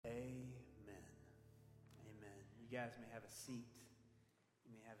guys may have a seat.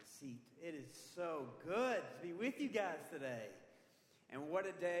 You may have a seat. It is so good to be with you guys today. And what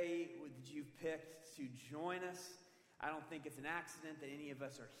a day that you've picked to join us. I don't think it's an accident that any of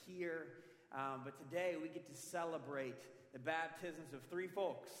us are here. But today we get to celebrate the baptisms of three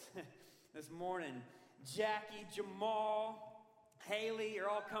folks. This morning, Jackie, Jamal, Haley are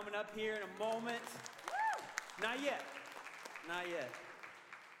all coming up here in a moment. Woo! Not yet. Not yet.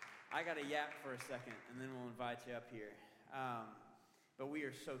 I got to yap for a second, and then we'll invite you up here. But we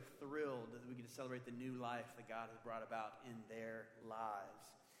are so thrilled that we get to celebrate the new life that God has brought about in their lives.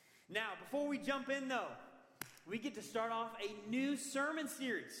 Now, before we jump in, though, we get to start off a new sermon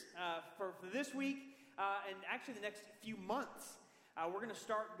series for this week and actually the next few months. We're going to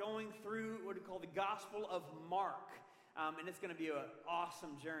start going through what we call the Gospel of Mark, and it's going to be an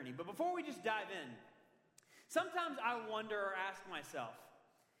awesome journey. But before we just dive in, sometimes I wonder or ask myself,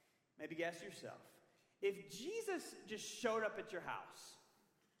 maybe guess yourself, if Jesus just showed up at your house,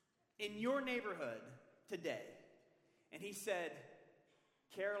 in your neighborhood today, and he said,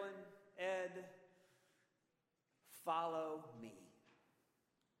 Carolyn, Ed, follow me.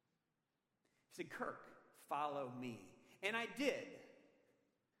 He said, Kirk, follow me. And I did.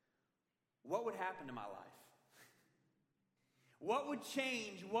 What would happen to my life? What would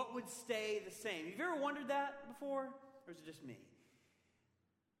change? What would stay the same? Have you ever wondered that before? Or is it just me?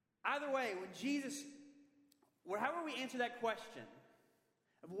 Either way, when Jesus, however we answer that question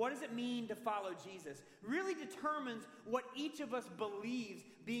of what does it mean to follow Jesus, really determines what each of us believes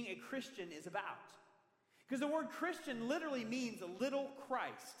being a Christian is about. Because the word Christian literally means a little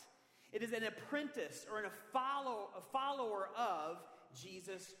Christ. It is an apprentice or a follower of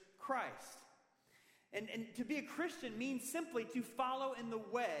Jesus Christ. And to be a Christian means simply to follow in the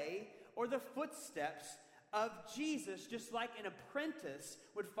way or the footsteps of Jesus, just like an apprentice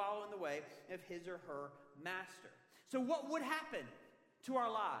would follow in the way of his or her master. So what would happen to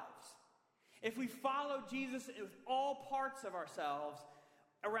our lives if we followed Jesus with all parts of ourselves,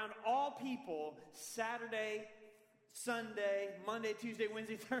 around all people, Saturday, Sunday, Monday, Tuesday,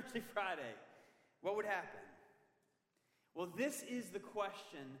 Wednesday, Thursday, Friday? What would happen? Well, this is the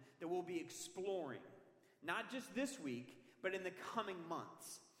question that we'll be exploring, not just this week, but in the coming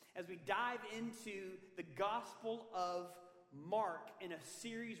months, as we dive into the Gospel of Mark in a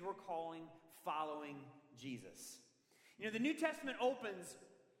series we're calling Following Jesus. You know, the New Testament opens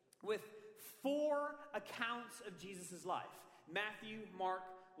with 4 accounts of Jesus' life: Matthew, Mark,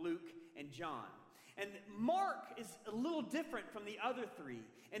 Luke, and John. And Mark is a little different from the other 3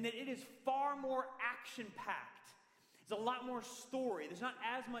 in that it is far more action-packed. It's a lot more story. There's not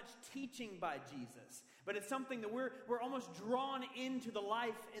as much teaching by Jesus, but it's something that we're almost drawn into the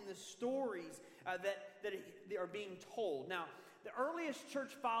life and the stories that they are being told. Now, the earliest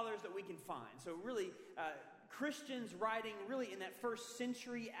church fathers that we can find, so really Christians writing really in that first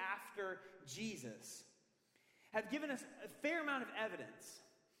century after Jesus, have given us a fair amount of evidence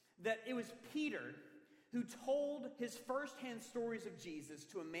that it was Peter who told his firsthand stories of Jesus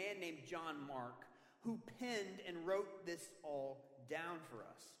to a man named John Mark, who penned and wrote this all down for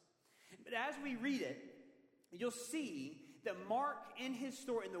us. But as we read it, you'll see that Mark, in his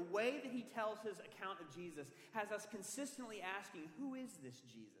story, in the way that he tells his account of Jesus, has us consistently asking, who is this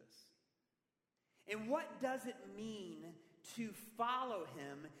Jesus? And what does it mean to follow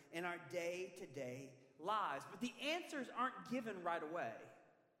him in our day-to-day lives? But the answers aren't given right away.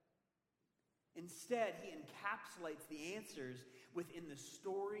 Instead, he encapsulates the answers within the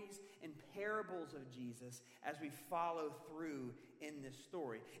stories and parables of Jesus as we follow through in this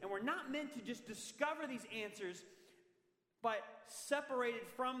story. And we're not meant to just discover these answers, but separated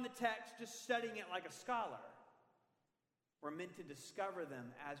from the text, just studying it like a scholar. We're meant to discover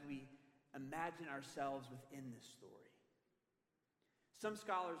them as we imagine ourselves within this story. Some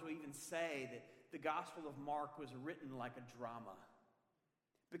scholars will even say that the Gospel of Mark was written like a drama,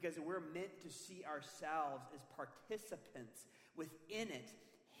 because we're meant to see ourselves as participants within it,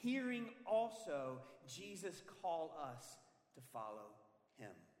 hearing also Jesus call us to follow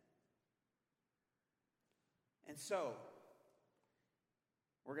him. And so,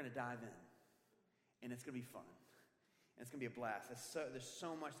 we're going to dive in, and it's going to be fun. And it's going to be a blast. There's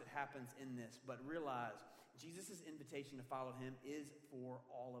so much that happens in this, but realize Jesus' invitation to follow him is for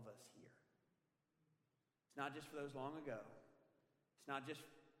all of us here. It's not just for those long ago. It's not just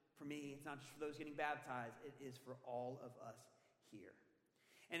for me. It's not just for those getting baptized. It is for all of us here.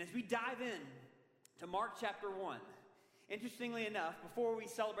 And as we dive in to Mark chapter 1, interestingly enough, before we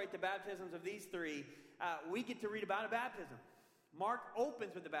celebrate the baptisms of these 3, we get to read about a baptism. Mark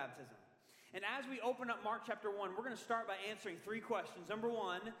opens with the baptism. And as we open up Mark chapter 1, we're going to start by answering 3 questions. Number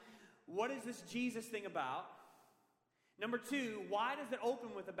 1, what is this Jesus thing about? Number 2, why does it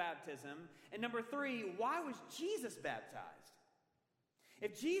open with a baptism? And number 3, why was Jesus baptized?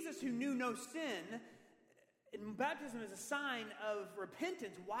 If Jesus, who knew no sin, and baptism is a sign of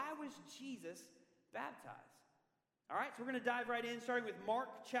repentance, why was Jesus baptized? All right, so we're going to dive right in, starting with Mark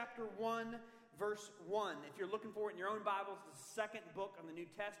chapter 1, verse 1. If you're looking for it in your own Bibles, it's the second book of the New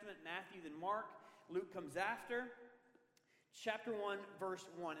Testament, Matthew, then Mark. Luke comes after. Chapter 1, verse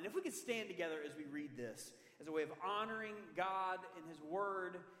 1. And if we could stand together as we read this, as a way of honoring God and His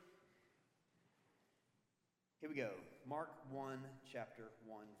Word. Here we go. Mark 1, chapter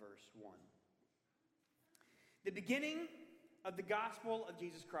 1, verse 1. The beginning of the gospel of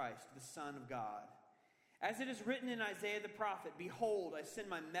Jesus Christ, the Son of God. As it is written in Isaiah the prophet, "Behold, I send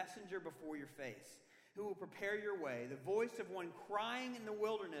my messenger before your face, who will prepare your way, the voice of one crying in the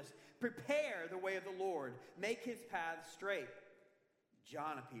wilderness, prepare the way of the Lord, make his path straight."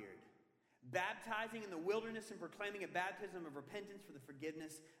 John appeared, baptizing in the wilderness and proclaiming a baptism of repentance for the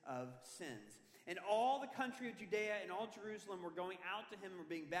forgiveness of sins. And all the country of Judea and all Jerusalem were going out to him and were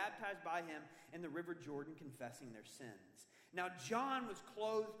being baptized by him in the river Jordan, confessing their sins. Now John was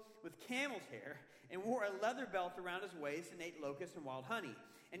clothed with camel's hair and wore a leather belt around his waist and ate locusts and wild honey.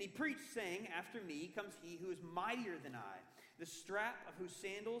 And he preached, saying, "After me comes he who is mightier than I, the strap of whose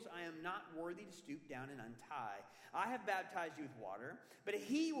sandals I am not worthy to stoop down and untie. I have baptized you with water, but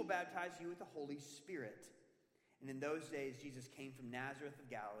he will baptize you with the Holy Spirit." And in those days Jesus came from Nazareth of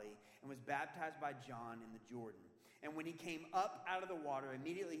Galilee and was baptized by John in the Jordan. And when he came up out of the water,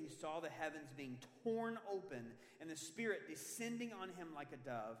 immediately he saw the heavens being torn open and the Spirit descending on him like a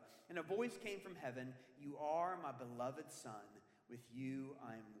dove. And a voice came from heaven, "You are my beloved Son. With you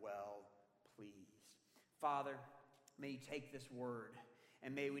I am well pleased." Father, may you take this word,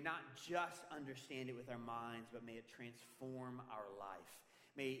 and may we not just understand it with our minds, but may it transform our life.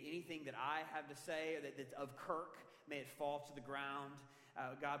 May anything that I have to say or that's of Kirk, may it fall to the ground,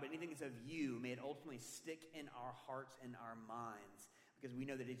 God, but anything that's of you, may it ultimately stick in our hearts and our minds, because we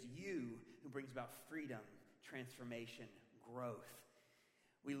know that it's you who brings about freedom, transformation, growth.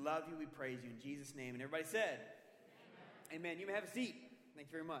 We love you, we praise you in Jesus' name. And everybody said, Amen. You may have a seat. Thank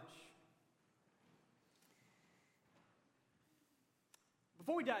you very much.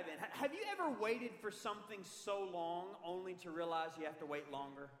 Before we dive in, have you ever waited for something so long only to realize you have to wait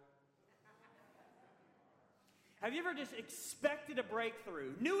longer? Have you ever just expected a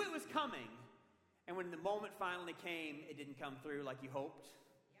breakthrough, knew it was coming, and when the moment finally came, it didn't come through like you hoped?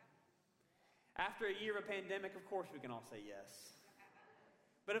 Yep. After a year of a pandemic, of course we can all say yes.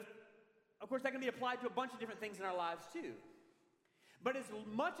 But of course that can be applied to a bunch of different things in our lives too. But as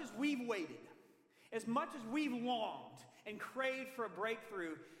much as we've waited, as much as we've longed and craved for a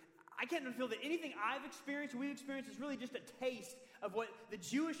breakthrough, I can't feel that anything I've experienced, we've experienced, is really just a taste of what the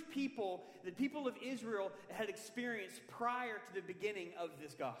Jewish people, the people of Israel, had experienced prior to the beginning of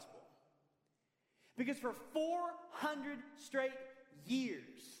this gospel. Because for 400 straight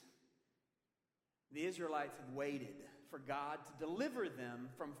years, the Israelites had waited for God to deliver them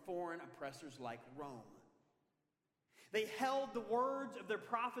from foreign oppressors like Rome. They held the words of their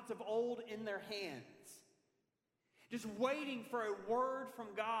prophets of old in their hands, just waiting for a word from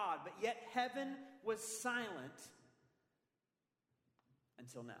God, but yet heaven was silent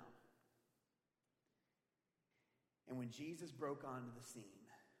until now. And when Jesus broke onto the scene,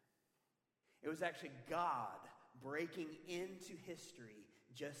 it was actually God breaking into history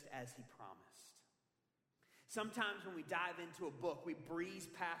just as he promised. Sometimes when we dive into a book, we breeze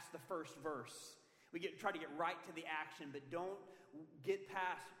past the first verse. We try to get right to the action, but don't get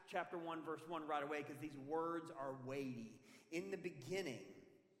past chapter 1, verse 1 right away, because these words are weighty. In the beginning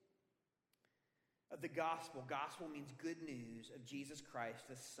of the gospel means good news of Jesus Christ,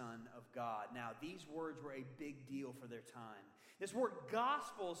 the Son of God. Now, these words were a big deal for their time. This word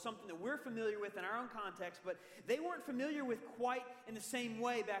gospel is something that we're familiar with in our own context, but they weren't familiar with quite in the same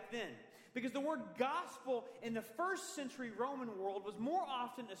way back then. Because the word gospel in the first century Roman world was more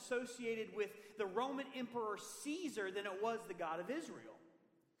often associated with the Roman Emperor Caesar than it was the God of Israel.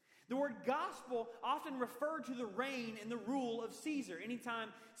 The word gospel often referred to the reign and the rule of Caesar. Anytime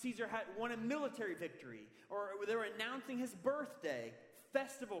Caesar had won a military victory, or they were announcing his birthday,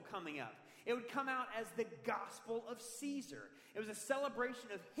 festival coming up, it would come out as the gospel of Caesar. It was a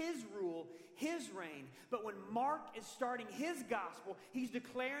celebration of his rule, his reign. But when Mark is starting his gospel, he's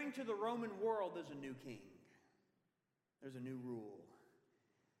declaring to the Roman world there's a new king. There's a new rule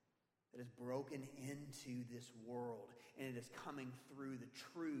that has broken into this world, and it is coming through the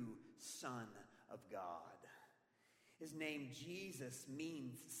true Son of God. His name, Jesus,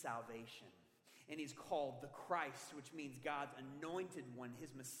 means salvation. And he's called the Christ, which means God's anointed one,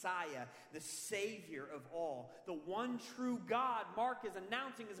 his Messiah, the Savior of all. The one true God, Mark is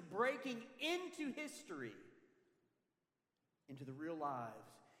announcing, is breaking into history, into the real lives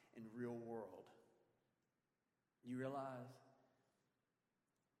and real world. You realize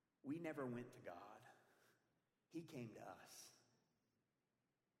we never went to God. He came to us.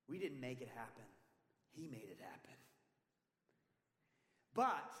 We didn't make it happen. He made it happen.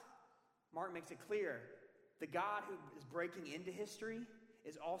 But Mark makes it clear, the God who is breaking into history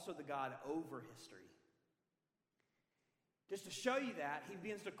is also the God over history. Just to show you that, he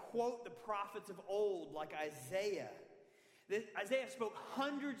begins to quote the prophets of old, like Isaiah. Isaiah spoke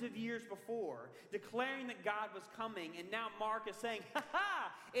hundreds of years before, declaring that God was coming, and now Mark is saying,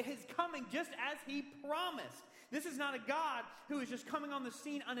 ha-ha, it is coming just as he promised. This is not a God who is just coming on the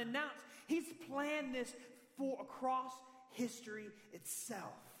scene unannounced. He's planned this for across history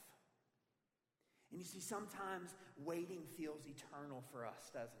itself. And you see, sometimes waiting feels eternal for us,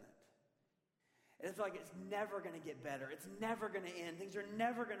 doesn't it? It's like it's never going to get better. It's never going to end. Things are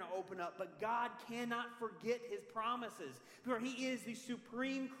never going to open up. But God cannot forget his promises. For he is the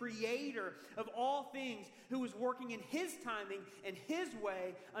supreme creator of all things, who is working in his timing and his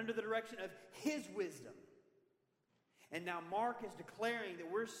way under the direction of his wisdom. And now Mark is declaring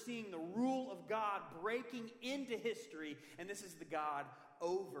that we're seeing the rule of God breaking into history, and this is the God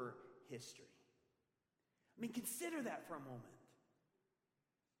over history. I mean, consider that for a moment.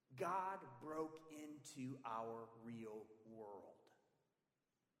 God broke into our real world.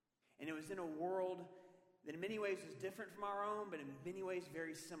 And it was in a world that in many ways was different from our own, but in many ways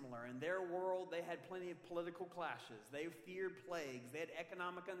very similar. In their world, they had plenty of political clashes. They feared plagues. They had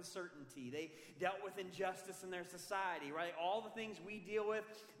economic uncertainty. They dealt with injustice in their society, right? All the things we deal with,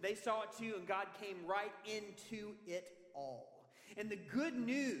 they saw it too, and God came right into it all. And the good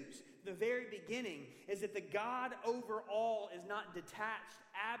news, the very beginning, is that the God over all is not detached,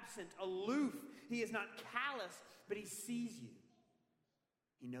 absent, aloof. He is not callous, but he sees you.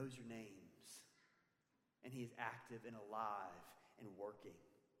 He knows your names. And he is active and alive and working.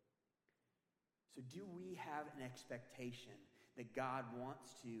 So do we have an expectation that God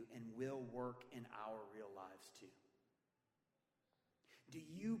wants to and will work in our real lives too? Do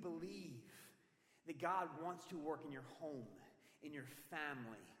you believe that God wants to work in your home, in your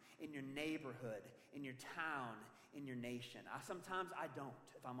family, in your neighborhood, in your town, in your nation? Sometimes I don't,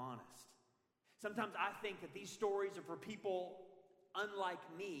 if I'm honest. Sometimes I think that these stories are for people unlike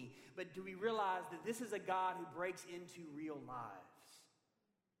me, but do we realize that this is a God who breaks into real lives?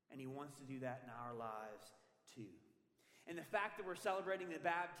 And he wants to do that in our lives too. And the fact that we're celebrating the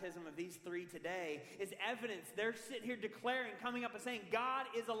baptism of these three today is evidence. They're sitting here declaring, coming up and saying, God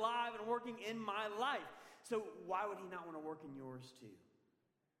is alive and working in my life. So why would he not want to work in yours too?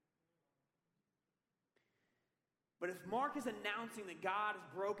 But if Mark is announcing that God has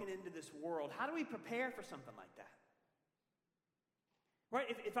broken into this world, how do we prepare for something like that? Right?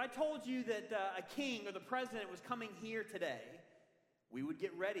 If I told you that a king or the president was coming here today, we would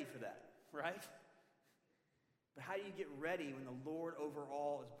get ready for that, right? But how do you get ready when the Lord over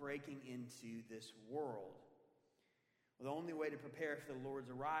all is breaking into this world? Well, the only way to prepare for the Lord's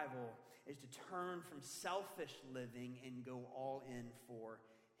arrival is to turn from selfish living and go all in for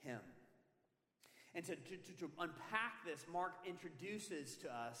him. And to unpack this, Mark introduces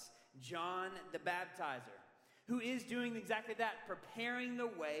to us John the Baptizer, who is doing exactly that, preparing the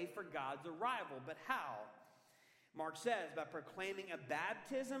way for God's arrival. But how? Mark says, by proclaiming a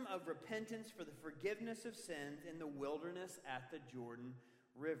baptism of repentance for the forgiveness of sins in the wilderness at the Jordan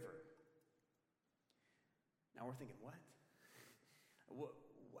River. Now we're thinking, what?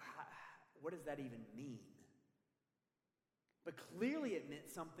 What does that even mean? But clearly it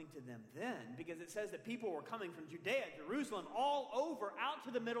meant something to them then, because it says that people were coming from Judea, Jerusalem, all over, out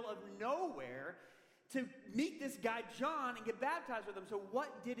to the middle of nowhere to meet this guy John and get baptized with him. So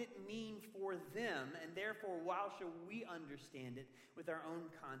what did it mean for them? And therefore, how shall we understand it with our own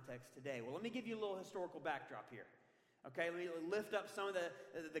context today? Well, let me give you a little historical backdrop here. Okay, let me lift up some of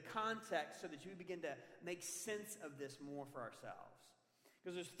the context so that you begin to make sense of this more for ourselves.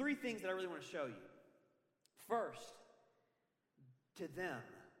 Because there's three things that I really want to show you. First, to them,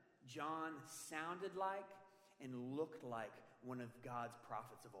 John sounded like and looked like one of God's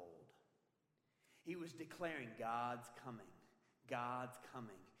prophets of old. He was declaring God's coming, God's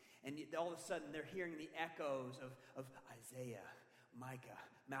coming. And all of a sudden, they're hearing the echoes of Isaiah, Micah,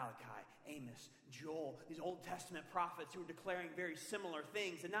 Malachi, Amos, Joel, these Old Testament prophets who were declaring very similar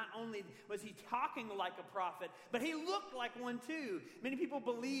things. And not only was he talking like a prophet, but he looked like one too. Many people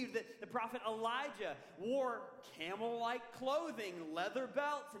believe that the prophet Elijah wore camel-like clothing, leather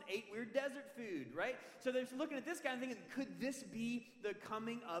belts, and ate weird desert food, right? So they're looking at this guy and thinking, could this be the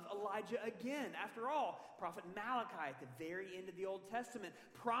coming of Elijah again? After all, prophet Malachi at the very end of the Old Testament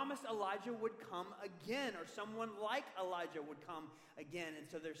promised Elijah would come again, or someone like Elijah would come again. And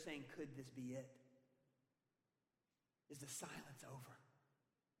so they're saying, could this be it? Is the silence over?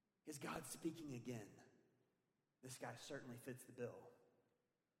 Is God speaking again? This guy certainly fits the bill.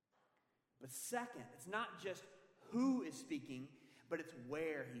 But second, it's not just who is speaking, but it's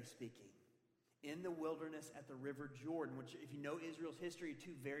where he's speaking. In the wilderness at the River Jordan, which, if you know Israel's history, are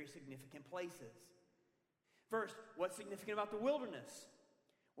two very significant places. First, what's significant about the wilderness?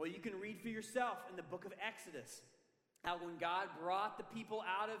 Well, you can read for yourself in the book of Exodus how when God brought the people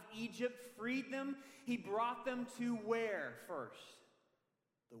out of Egypt, freed them, he brought them to where first?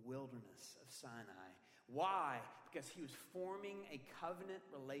 The wilderness of Sinai. Why? Because he was forming a covenant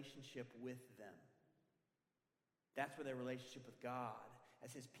relationship with them. That's where their relationship with God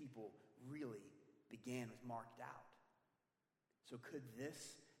as his people really began, was marked out. So could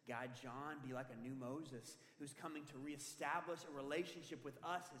this guy John be like a new Moses who's coming to reestablish a relationship with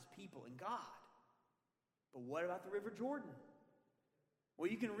us, his people, and God? But what about the River Jordan? Well,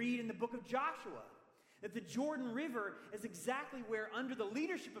 you can read in the book of Joshua that the Jordan River is exactly where, under the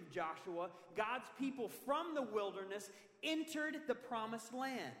leadership of Joshua, God's people from the wilderness entered the promised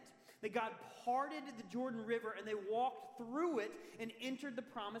land. That God parted the Jordan River and they walked through it and entered the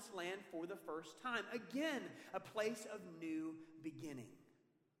promised land for the first time. Again, a place of new beginning.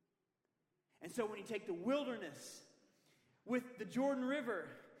 And so when you take the wilderness with the Jordan River,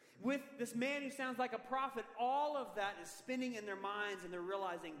 with this man who sounds like a prophet, all of that is spinning in their minds and they're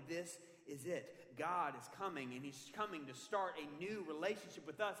realizing this is it. God is coming and he's coming to start a new relationship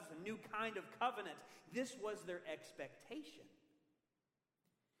with us. It's a new kind of covenant. This was their expectation.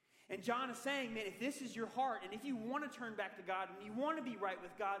 And John is saying, man, if this is your heart and if you want to turn back to God and you want to be right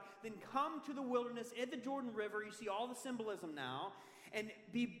with God, then come to the wilderness at the Jordan River. You see all the symbolism now. And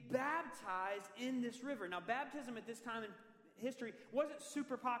be baptized in this river. Now, baptism at this time in history wasn't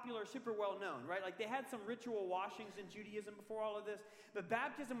super popular, super well known, right? Like they had some ritual washings in Judaism before all of this, but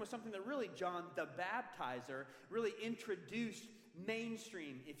baptism was something that really John the Baptizer really introduced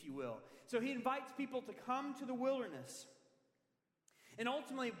mainstream, if you will. So he invites people to come to the wilderness. And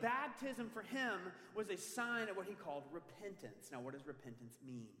ultimately, baptism for him was a sign of what he called repentance. Now, what does repentance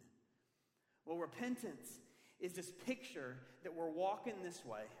mean? Well, repentance is this picture that we're walking this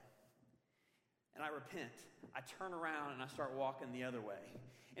way, and I repent. I turn around and I start walking the other way.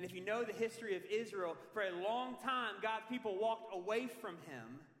 And if you know the history of Israel, for a long time, God's people walked away from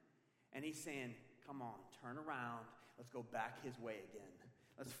him, and he's saying, come on, turn around. Let's go back his way again.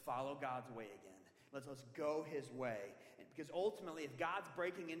 Let's follow God's way again. Let's go his way. Because ultimately, if God's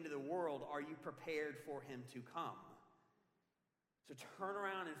breaking into the world, are you prepared for him to come? So turn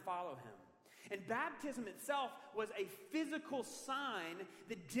around and follow him. And baptism itself was a physical sign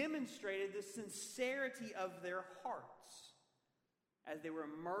that demonstrated the sincerity of their hearts. As they were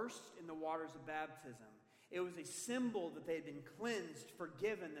immersed in the waters of baptism, it was a symbol that they had been cleansed,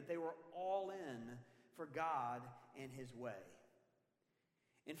 forgiven, that they were all in for God and his way.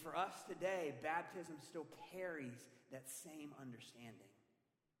 And for us today, baptism still carries that same understanding.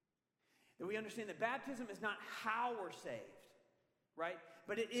 That we understand that baptism is not how we're saved, right?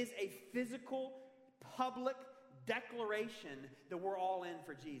 But it is a physical, public declaration that we're all in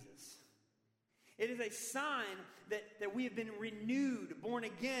for Jesus. It is a sign that we have been renewed, born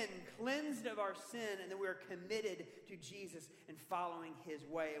again, cleansed of our sin, and that we are committed to Jesus and following his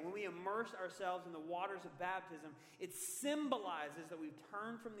way. And when we immerse ourselves in the waters of baptism, it symbolizes that we've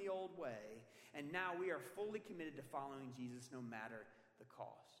turned from the old way, and now we are fully committed to following Jesus no matter the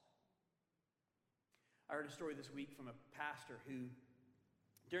cost. I heard a story this week from a pastor who,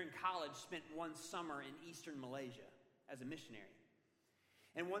 during college, spent one summer in eastern Malaysia as a missionary.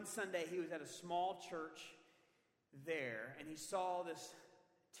 And one Sunday, he was at a small church there, and he saw this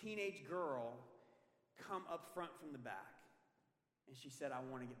teenage girl come up front from the back. And she said, I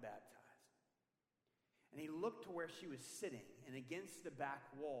want to get baptized. And he looked to where she was sitting, and against the back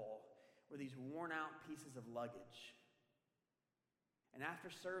wall were these worn-out pieces of luggage. And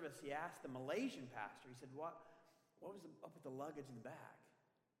after service, he asked the Malaysian pastor, he said, what was up with the luggage in the back?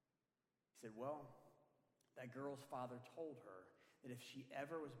 He said, well, that girl's father told her that if she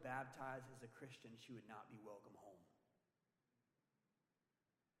ever was baptized as a Christian, she would not be welcome home.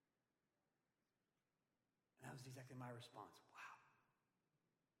 And that was exactly my response. Wow.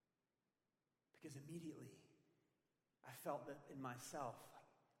 Because immediately I felt that in myself,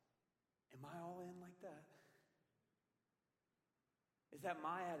 like, am I all in like that? Is that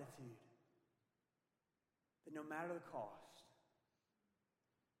my attitude? That no matter the cost,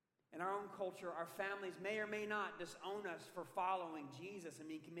 in our own culture, our families may or may not disown us for following Jesus and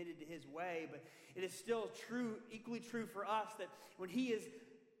being committed to his way, but it is still true, equally true for us that when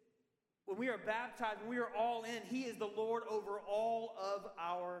we are baptized, when we are all in, he is the Lord over all of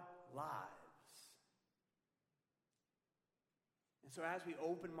our lives. And so as we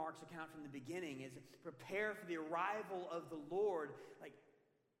open Mark's account from the beginning, as prepare for the arrival of the Lord, like,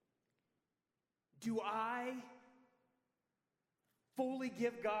 do I fully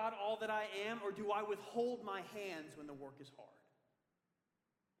give God all that I am, or do I withhold my hands when the work is hard?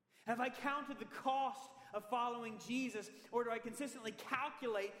 Have I counted the cost of following Jesus, or do I consistently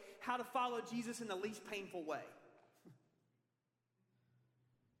calculate how to follow Jesus in the least painful way?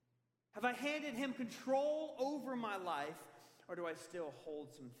 Have I handed him control over my life, or do I still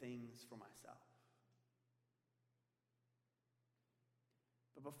hold some things for myself?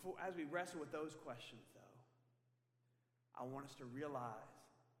 But as we wrestle with those questions, though, I want us to realize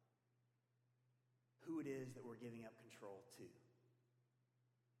who it is that we're giving up control to.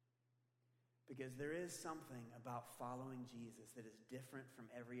 Because there is something about following Jesus that is different from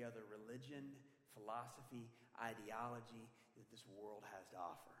every other religion, philosophy, ideology that this world has to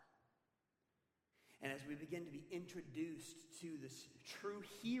offer. And as we begin to be introduced to this true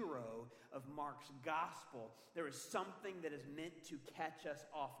hero of Mark's gospel, there is something that is meant to catch us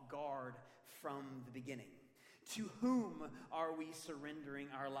off guard from the beginning. To whom are we surrendering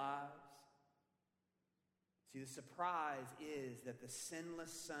our lives? See, the surprise is that the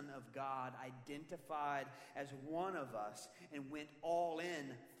sinless Son of God identified as one of us and went all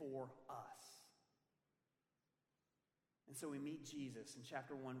in for us. And so we meet Jesus in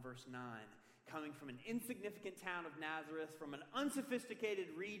chapter 1, verse 9, coming from an insignificant town of Nazareth, from an unsophisticated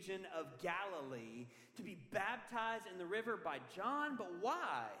region of Galilee, to be baptized in the river by John. But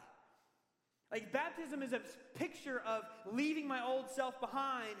why? Like, baptism is a picture of leaving my old self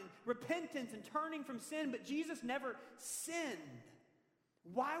behind and repentance and turning from sin, but Jesus never sinned.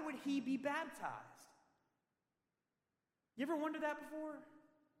 Why would he be baptized? You ever wondered that before?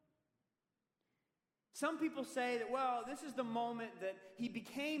 Some people say that, well, this is the moment that he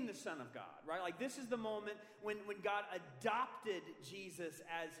became the Son of God, right? Like, this is the moment when God adopted Jesus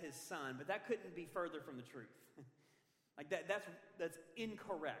as his son, but that couldn't be further from the truth. Like, that's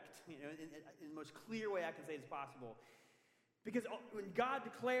incorrect, in the most clear way I can say it's possible. Because when God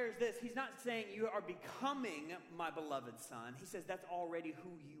declares this, he's not saying you are becoming my beloved son. He says that's already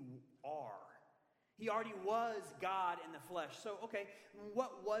who you are. He already was God in the flesh. So, okay,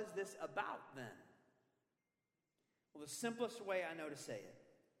 what was this about then? Well, the simplest way I know to say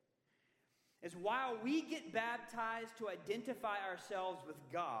it is while we get baptized to identify ourselves with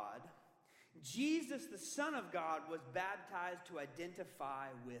God, Jesus, the Son of God, was baptized to identify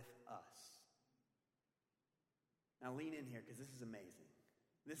with us. Now lean in here because this is amazing.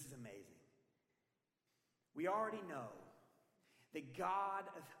 This is amazing. We already know that God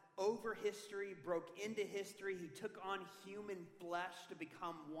over history broke into history. He took on human flesh to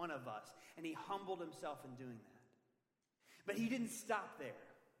become one of us, and he humbled himself in doing that. But he didn't stop there.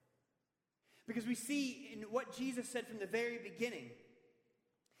 Because we see in what Jesus said from the very beginning,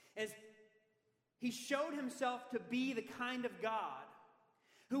 as he showed himself to be the kind of God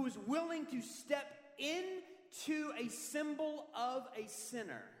who was willing to step into a symbol of a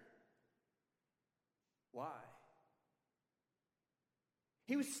sinner. Why?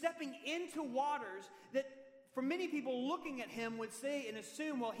 He was stepping into waters that, for many people looking at him, would say and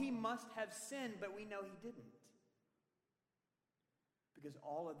assume, well, he must have sinned, but we know he didn't. Because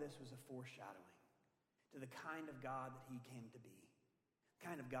all of this was a foreshadowing to the kind of God that he came to be, the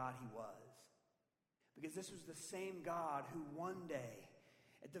kind of God he was. Because this was the same God who one day,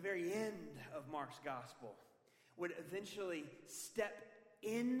 at the very end of Mark's gospel, would eventually step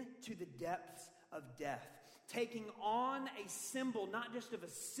into the depths of death, taking on a symbol not just of a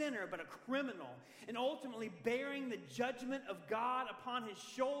sinner, but a criminal, and ultimately bearing the judgment of God upon his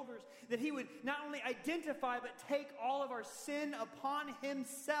shoulders, that he would not only identify, but take all of our sin upon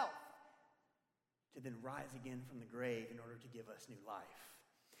himself, to then rise again from the grave in order to give us new life.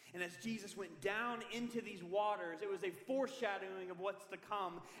 And as Jesus went down into these waters, it was a foreshadowing of what's to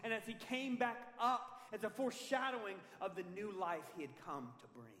come. And as he came back up, it's a foreshadowing of the new life he had come to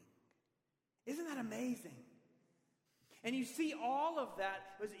bring. Isn't that amazing? And you see all of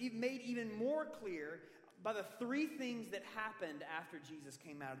that was made even more clear by the three things that happened after Jesus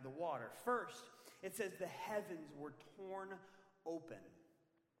came out of the water. First, it says the heavens were torn open.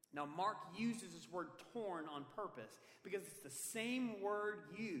 Now, Mark uses this word torn on purpose because it's the same word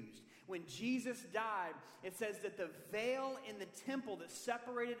used. When Jesus died, it says that the veil in the temple that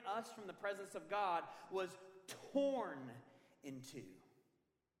separated us from the presence of God was torn in two.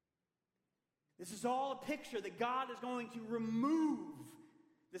 This is all a picture that God is going to remove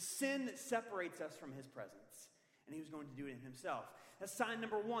the sin that separates us from his presence. And he was going to do it in himself. That's sign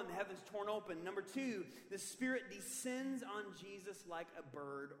number one, the heavens torn open. Number two, the Spirit descends on Jesus like a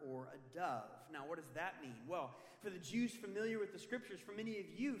bird or a dove. Now, what does that mean? Well, for the Jews familiar with the Scriptures, for many of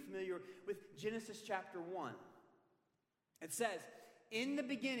you familiar with Genesis chapter 1, it says, in the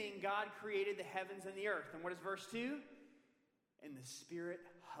beginning, God created the heavens and the earth. And what is verse 2? And the Spirit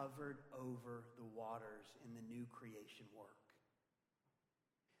hovered over the waters in the new creation work.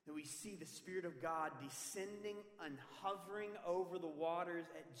 That we see the Spirit of God descending and hovering over the waters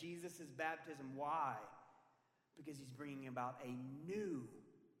at Jesus' baptism. Why? Because he's bringing about a new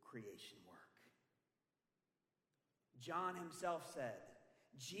creation work. John himself said,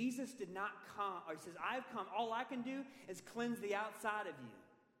 Jesus did not come, or he says, I've come, all I can do is cleanse the outside of you.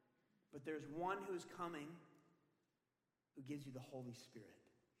 But there's one who is coming who gives you the Holy Spirit,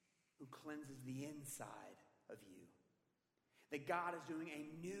 who cleanses the inside of you. That God is doing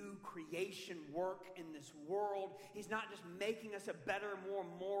a new creation work in this world. He's not just making us a better, more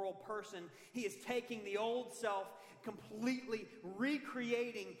moral person. He is taking the old self, completely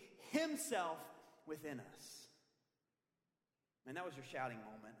recreating himself within us. Man, that was your shouting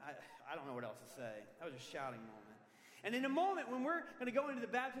moment. I don't know what else to say. That was your shouting moment. And in a moment, when we're going to go into the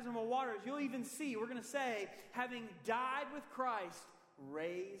baptism of waters, you'll even see, we're going to say, having died with Christ,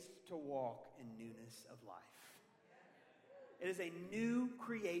 raised to walk in newness of life. It is a new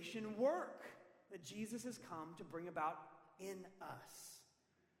creation work that Jesus has come to bring about in us.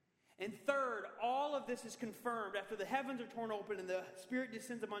 And third, all of this is confirmed after the heavens are torn open and the Spirit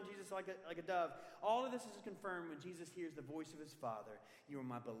descends upon Jesus like a dove. All of this is confirmed when Jesus hears the voice of his Father. You are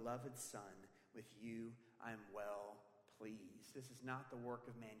my beloved Son. With you I am well pleased. This is not the work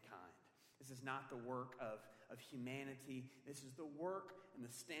of mankind. This is not the work of humanity. This is the work and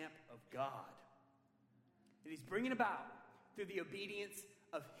the stamp of God that he's bringing about through the obedience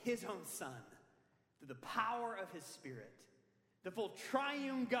of his own Son, through the power of his Spirit, the full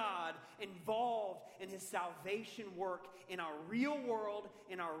triune God involved in his salvation work in our real world,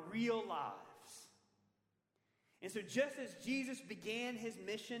 in our real lives. And so just as Jesus began his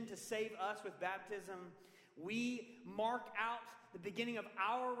mission to save us with baptism, we mark out the beginning of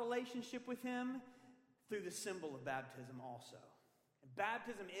our relationship with him through the symbol of baptism also.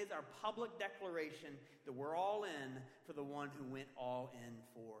 Baptism is our public declaration that we're all in for the one who went all in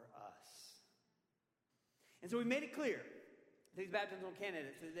for us. And so we made it clear, these baptismal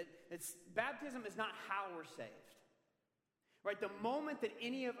candidates, that baptism is not how we're saved. Right? The moment that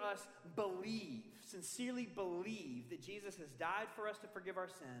any of us sincerely believe that Jesus has died for us to forgive our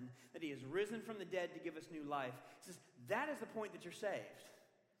sin, that he has risen from the dead to give us new life, says that is the point that you're saved.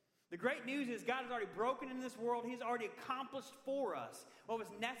 The great news is God has already broken into this world. He's already accomplished for us what was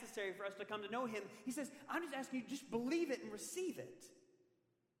necessary for us to come to know him. He says, I'm just asking you to just believe it and receive it.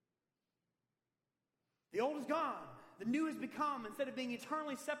 The old is gone. The new has become. Instead of being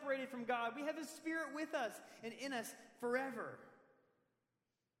eternally separated from God, we have his Spirit with us and in us forever.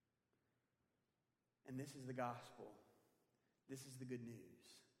 And this is the gospel. This is the good news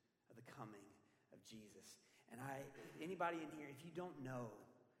of the coming of Jesus. And anybody in here, if you don't know,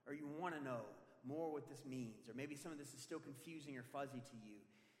 or you want to know more what this means, or maybe some of this is still confusing or fuzzy to you,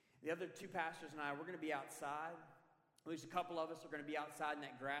 the other two pastors and I, we're going to be outside. At least a couple of us are going to be outside in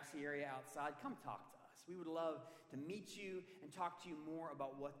that grassy area outside. Come talk to us. We would love to meet you and talk to you more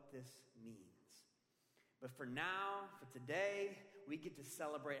about what this means. But for now, for today, we get to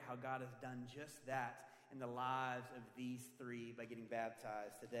celebrate how God has done just that in the lives of these three by getting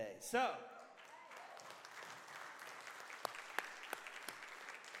baptized today. So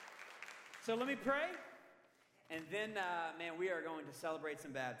let me pray, and then, we are going to celebrate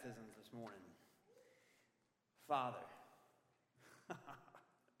some baptisms this morning. Father,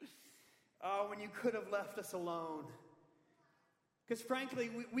 when you could have left us alone, because frankly,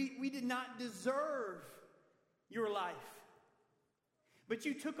 we did not deserve your life, but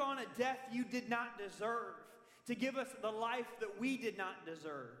you took on a death you did not deserve to give us the life that we did not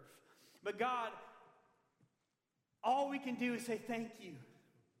deserve. But God, all we can do is say thank you.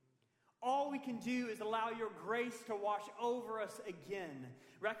 All we can do is allow your grace to wash over us again,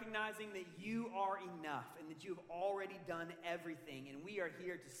 recognizing that you are enough and that you have already done everything. And we are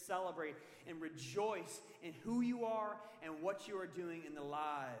here to celebrate and rejoice in who you are and what you are doing in the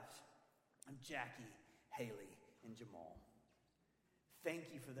lives of Jackie, Haley, and Jamal. Thank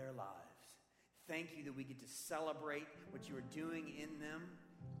you for their lives. Thank you that we get to celebrate what you are doing in them.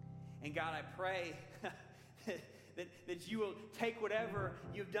 And God, I pray that you will take whatever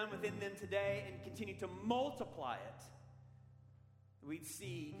you've done within them today and continue to multiply it. We'd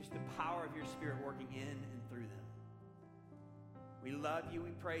see just the power of your Spirit working in and through them. We love you.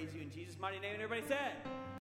 We praise you. In Jesus' mighty name, and everybody said...